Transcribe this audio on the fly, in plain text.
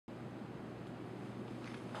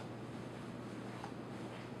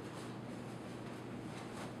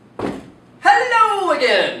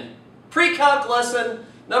Pre-calc lesson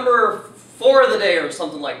number 4 of the day or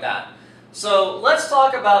something like that. So let's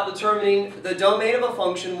talk about determining the domain of a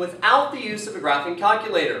function without the use of a graphing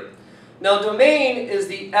calculator. Now domain is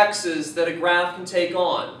the x's that a graph can take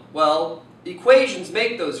on. Well, equations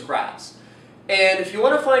make those graphs. And if you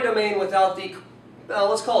want to find domain without the,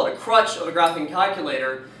 let's call it a crutch of a graphing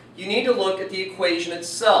calculator, you need to look at the equation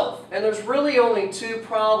itself. And there's really only two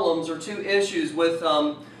problems or two issues with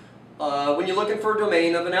when you're looking for a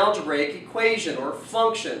domain of an algebraic equation or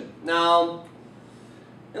function. Now,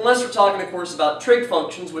 unless we're talking, of course, about trig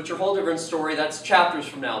functions, which are a whole different story, that's chapters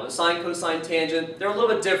from now. But sine, cosine, tangent, they're a little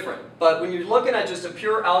bit different. But when you're looking at just a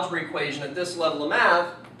pure algebra equation at this level of math,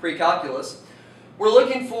 pre-calculus, we're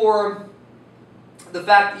looking for the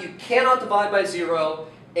fact that you cannot divide by 0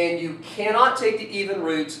 and you cannot take the even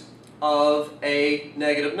root of a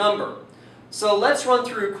negative number. So let's run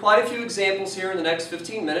through quite a few examples here in the next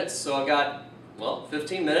 15 minutes. So I've got, well,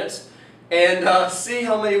 15 minutes. And see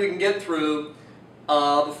how many we can get through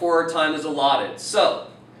before our time is allotted. So,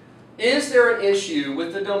 is there an issue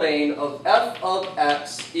with the domain of f of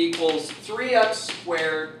x equals 3x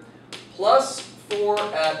squared plus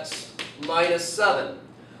 4x minus 7?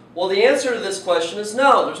 Well, the answer to this question is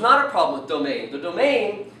no. There's not a problem with domain. The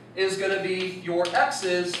domain is going to be your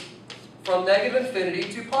x's from negative infinity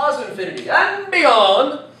to positive infinity and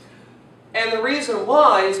beyond. And the reason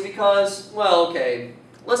why is because, well, okay,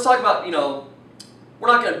 let's talk about, we're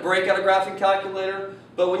not going to break out a graphing calculator,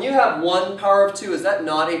 but when you have 1 power of 2, is that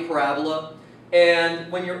not a parabola?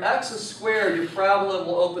 And when your x is squared, your parabola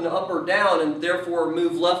will open up or down and therefore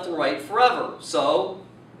move left and right forever. So,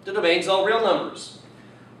 the domain's all real numbers.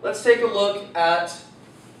 Let's take a look at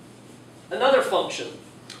another function.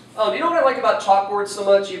 You know what I like about chalkboards so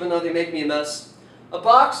much, even though they make me a mess? A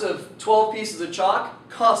box of 12 pieces of chalk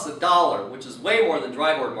costs $1, which is way more than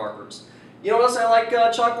dryboard markers. You know what else I like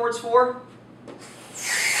chalkboards for?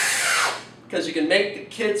 Because you can make the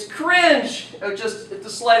kids cringe just at the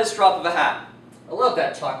slightest drop of a hat. I love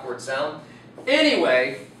that chalkboard sound.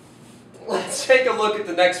 Anyway, let's take a look at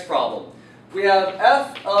the next problem. We have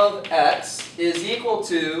f of x is equal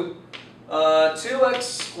to 2x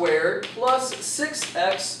squared plus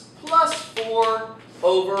 6x plus 4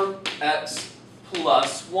 over x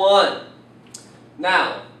plus 1.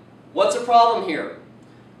 Now, what's the problem here?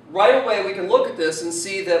 Right away we can look at this and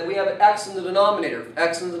see that we have an x in the denominator.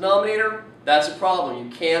 X in the denominator, that's a problem.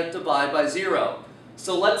 You can't divide by 0.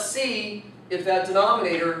 So let's see if that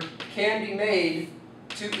denominator can be made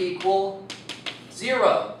to equal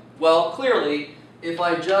 0. Well, clearly, if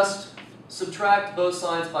I just subtract both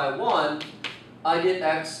sides by 1, I get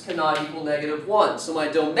x cannot equal negative 1. So my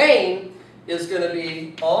domain is going to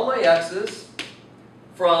be all my x's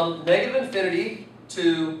from negative infinity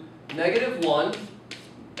to negative 1.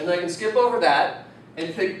 And then I can skip over that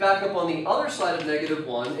and pick back up on the other side of negative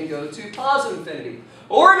 1 and go to positive infinity.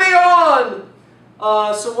 Or beyond!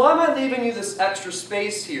 So why am I leaving you this extra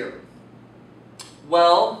space here?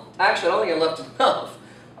 Well, actually I don't think I left enough.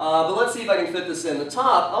 But let's see if I can fit this in. The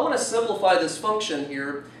top, I want to simplify this function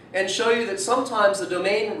here and show you that sometimes the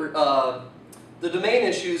domain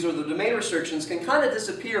issues or the domain restrictions can kind of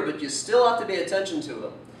disappear, but you still have to pay attention to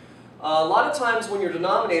them. A lot of times when your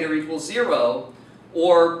denominator equals 0,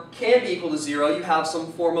 or can be equal to 0, you have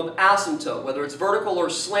some form of asymptote, whether it's vertical or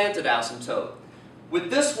slanted asymptote. With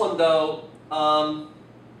this one, though,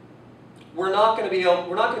 we're not going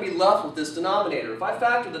to be left with this denominator. If I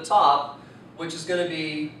factor the top, which is going to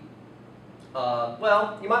be,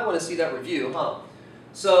 well, you might want to see that review, huh?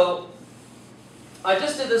 So, I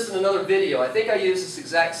just did this in another video. I think I used this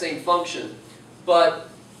exact same function, but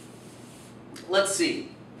let's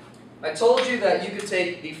see. I told you that you could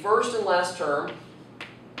take the first and last term,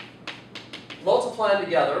 multiply them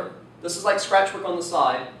together, this is like scratch work on the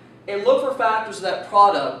side, and look for factors of that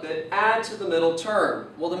product that add to the middle term.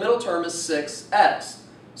 Well, the middle term is 6x.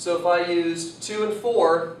 So if I used 2 and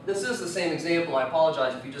 4, this is the same example, I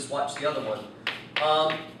apologize if you just watched the other one.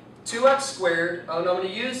 2x squared, and I'm going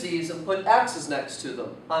to use these and put x's next to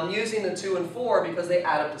them. I'm using the 2 and 4 because they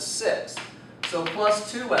add up to 6. So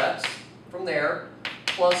plus 2x from there,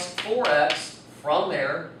 plus 4x from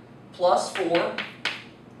there, plus 4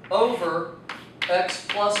 over x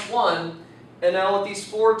plus 1. And now with these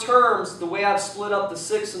 4 terms, the way I've split up the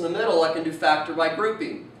 6 in the middle, I can do factor by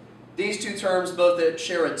grouping. These two terms both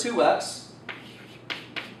share a 2x.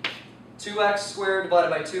 2x squared divided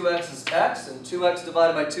by 2x is x, and 2x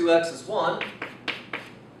divided by 2x is 1.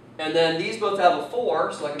 And then these both have a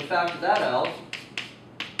 4, so I can factor that out.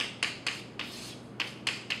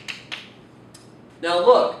 Now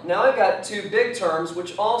look, now I've got two big terms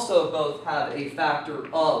which also both have a factor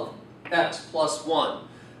of x plus 1.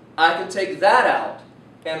 I can take that out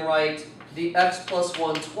and write the x plus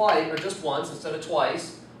 1 twice, or just once instead of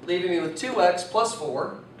twice, leaving me with 2x plus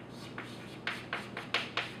 4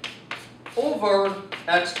 over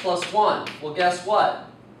x plus 1. Well, guess what?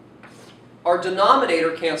 Our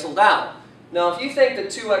denominator canceled out. Now, if you think that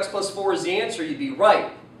 2x plus 4 is the answer, you'd be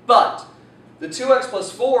right. But the 2x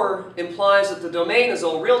plus 4 implies that the domain is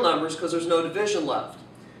all real numbers because there's no division left.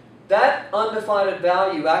 That undefined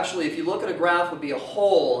value, actually, if you look at a graph, would be a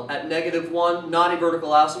hole at -1, not a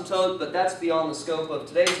vertical asymptote, but that's beyond the scope of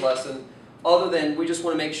today's lesson, other than we just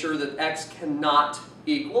want to make sure that x cannot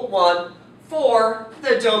equal 1 for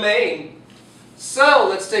the domain. So,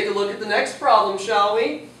 let's take a look at the next problem, shall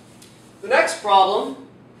we? The next problem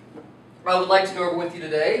I would like to go over with you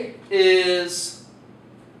today is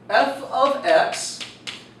f of x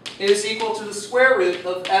is equal to the square root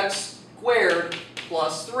of x squared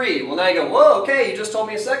plus 3. Well, now you go, whoa, okay, you just told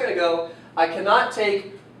me a second ago I cannot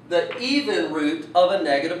take the even root of a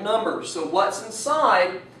negative number. So what's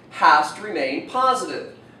inside has to remain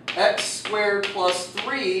positive. X squared plus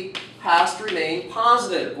 3 has to remain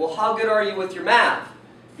positive. Well, how good are you with your math?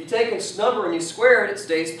 If you take this number and you square it, it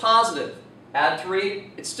stays positive. Add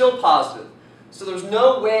 3, it's still positive. So there's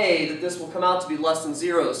no way that this will come out to be less than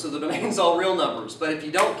 0, so the domain's all real numbers. But if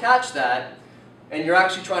you don't catch that, and you're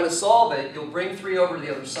actually trying to solve it, you'll bring 3 over to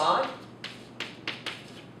the other side.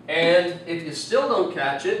 And if you still don't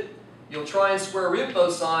catch it, you'll try and square root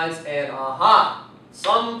both sides, and aha!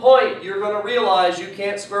 Some point you're going to realize you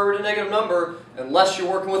can't square root a negative number unless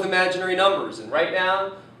you're working with imaginary numbers. And right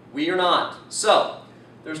now, we are not. So,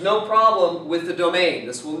 there's no problem with the domain.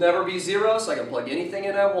 This will never be 0, so I can plug anything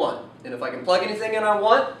in I want. And if I can plug anything in I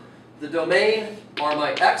want, the domain are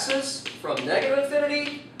my x's from negative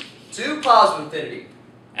infinity to positive infinity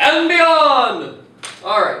and beyond.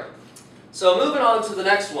 All right, so moving on to the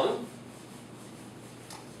next one.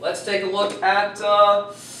 Let's take a look at,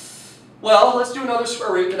 well, let's do another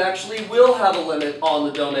square root that actually will have a limit on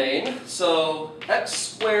the domain. So x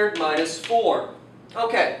squared minus 4.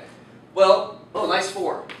 Okay, well, oh, nice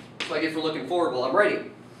 4. That's what I get for looking forward while I'm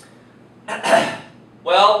writing.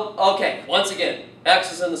 Well, okay, once again,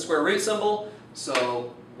 x is in the square root symbol,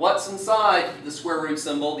 so what's inside the square root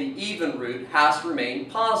symbol, the even root, has to remain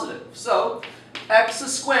positive. So, x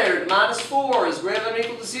squared minus 4 is greater than or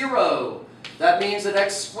equal to 0. That means that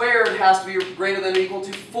x squared has to be greater than or equal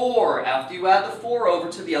to 4 after you add the 4 over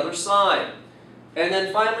to the other side. And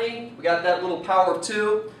then finally, we got that little power of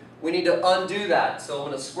 2. We need to undo that. So I'm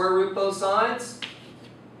going to square root both sides.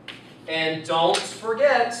 And don't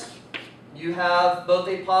forget, you have both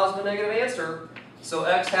a positive and negative answer. So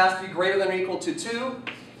x has to be greater than or equal to 2.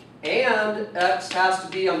 And x has to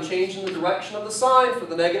be, I'm changing the direction of the sign for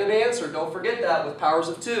the negative answer. Don't forget that with powers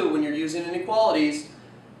of 2 when you're using inequalities.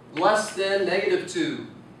 Less than negative 2.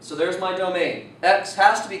 So there's my domain. X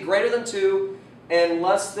has to be greater than 2 and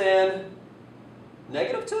less than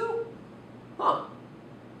negative 2? Huh.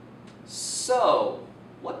 So,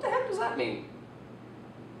 what the heck does that mean?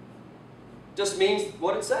 Just means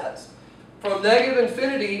what it says. From negative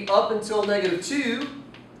infinity up until negative 2,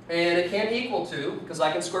 and it can't equal 2 because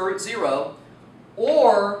I can square root 0,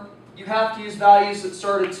 or you have to use values that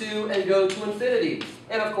start at 2 and go to infinity.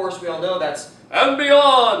 And of course we all know that's and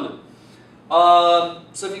beyond.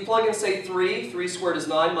 So if you plug in, say, 3 squared is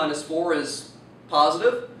 9 minus 4 is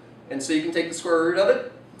positive, and so you can take the square root of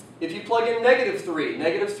it. If you plug in negative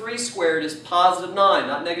 3 squared is positive 9,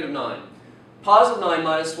 not negative 9. Positive 9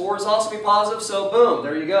 minus 4 is also be positive, so boom,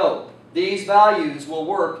 there you go. These values will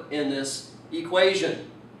work in this equation.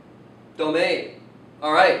 Domain.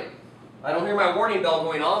 All right. I don't hear my warning bell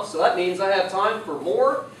going off, so that means I have time for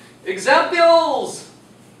more examples.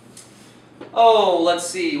 Oh, let's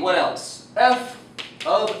see, what else? F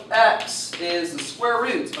of x is the square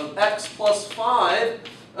root of x plus 5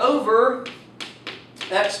 over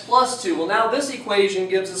x plus 2. Well, now this equation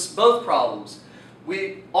gives us both problems.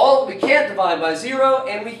 We can't divide by 0,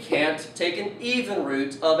 and we can't take an even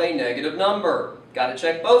root of a negative number. Got to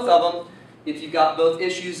check both of them if you've got both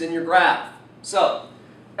issues in your graph. So,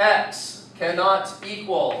 x cannot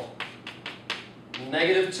equal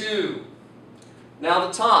negative 2. Now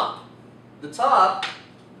the top,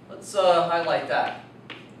 let's highlight that.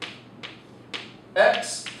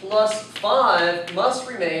 X plus 5 must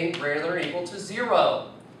remain greater than or equal to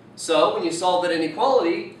 0. So when you solve that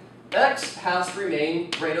inequality, x has to remain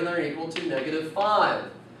greater than or equal to negative 5.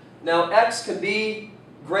 Now x can be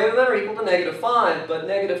greater than or equal to negative 5, but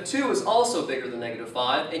negative 2 is also bigger than negative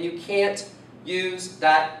 5, and you can't use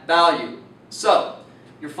that value. So,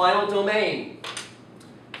 your final domain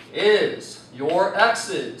is your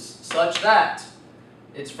x's, such that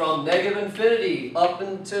It's from negative infinity up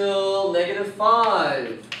until negative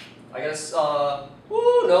 5. I guess, no,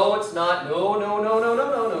 it's not.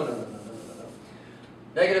 No.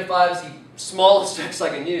 Negative 5 is the smallest x I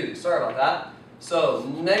can use. Sorry about that. So,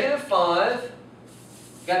 negative 5,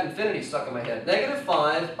 got infinity stuck in my head. Negative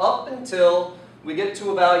 5 up until we get to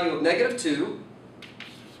a value of negative 2.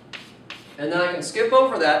 And then I can skip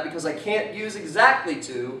over that because I can't use exactly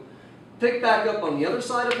 2. Pick back up on the other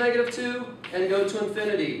side of negative 2 and go to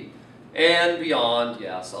infinity. And beyond,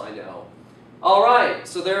 yes, I know. Alright,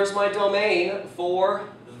 so there's my domain for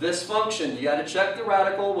this function. You got to check the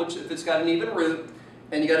radical, which if it's got an even root,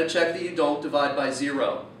 and you got to check that you don't divide by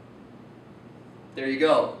 0. There you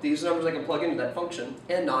go. These numbers I can plug into that function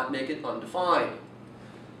and not make it undefined.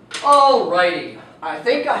 Alrighty, I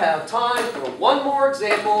think I have time for one more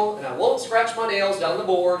example, and I won't scratch my nails down the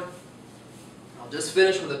board. I'll just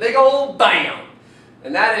finish with a big old bam.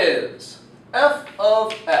 And that is, f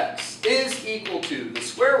of x is equal to the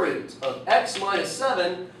square root of x minus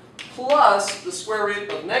 7 plus the square root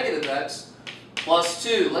of negative x plus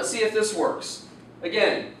 2. Let's see if this works.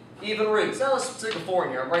 Again, even roots. Now let's stick a 4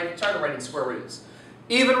 in here. I'm tired of writing square roots.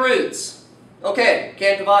 Even roots. Okay,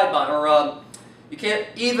 can't divide by, or you can't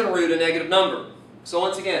even root a negative number. So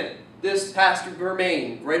once again, this has to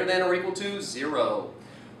remain greater than or equal to 0.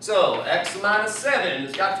 So x minus 7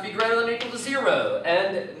 has got to be greater than or equal to 0.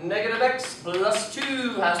 And negative x plus 2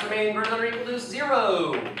 has to remain greater than or equal to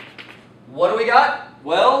 0. What do we got?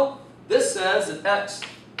 Well, this says that x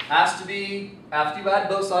has to be, after you add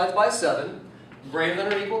both sides by 7, greater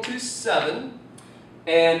than or equal to 7.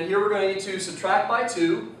 And here we're going to need to subtract by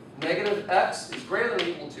 2. Negative x is greater than or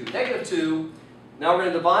equal to negative 2. Now we're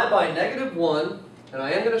going to divide by negative 1. And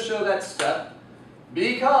I am going to show that step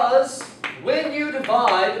because when you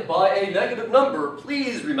divide by a negative number,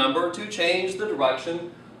 please remember to change the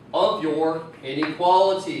direction of your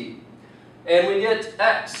inequality. And we get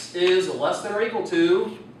x is less than or equal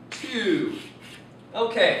to 2.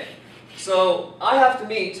 Okay, so I have to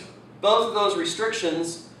meet both of those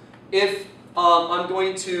restrictions if I'm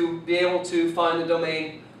going to be able to find the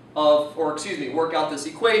domain of, or excuse me, work out this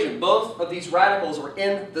equation. Both of these radicals are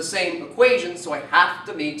in the same equation, so I have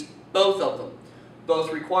to meet both of them,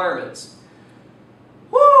 both requirements.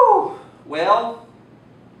 Woo! Well,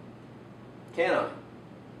 can I?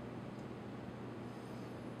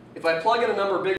 If I plug in a number bigger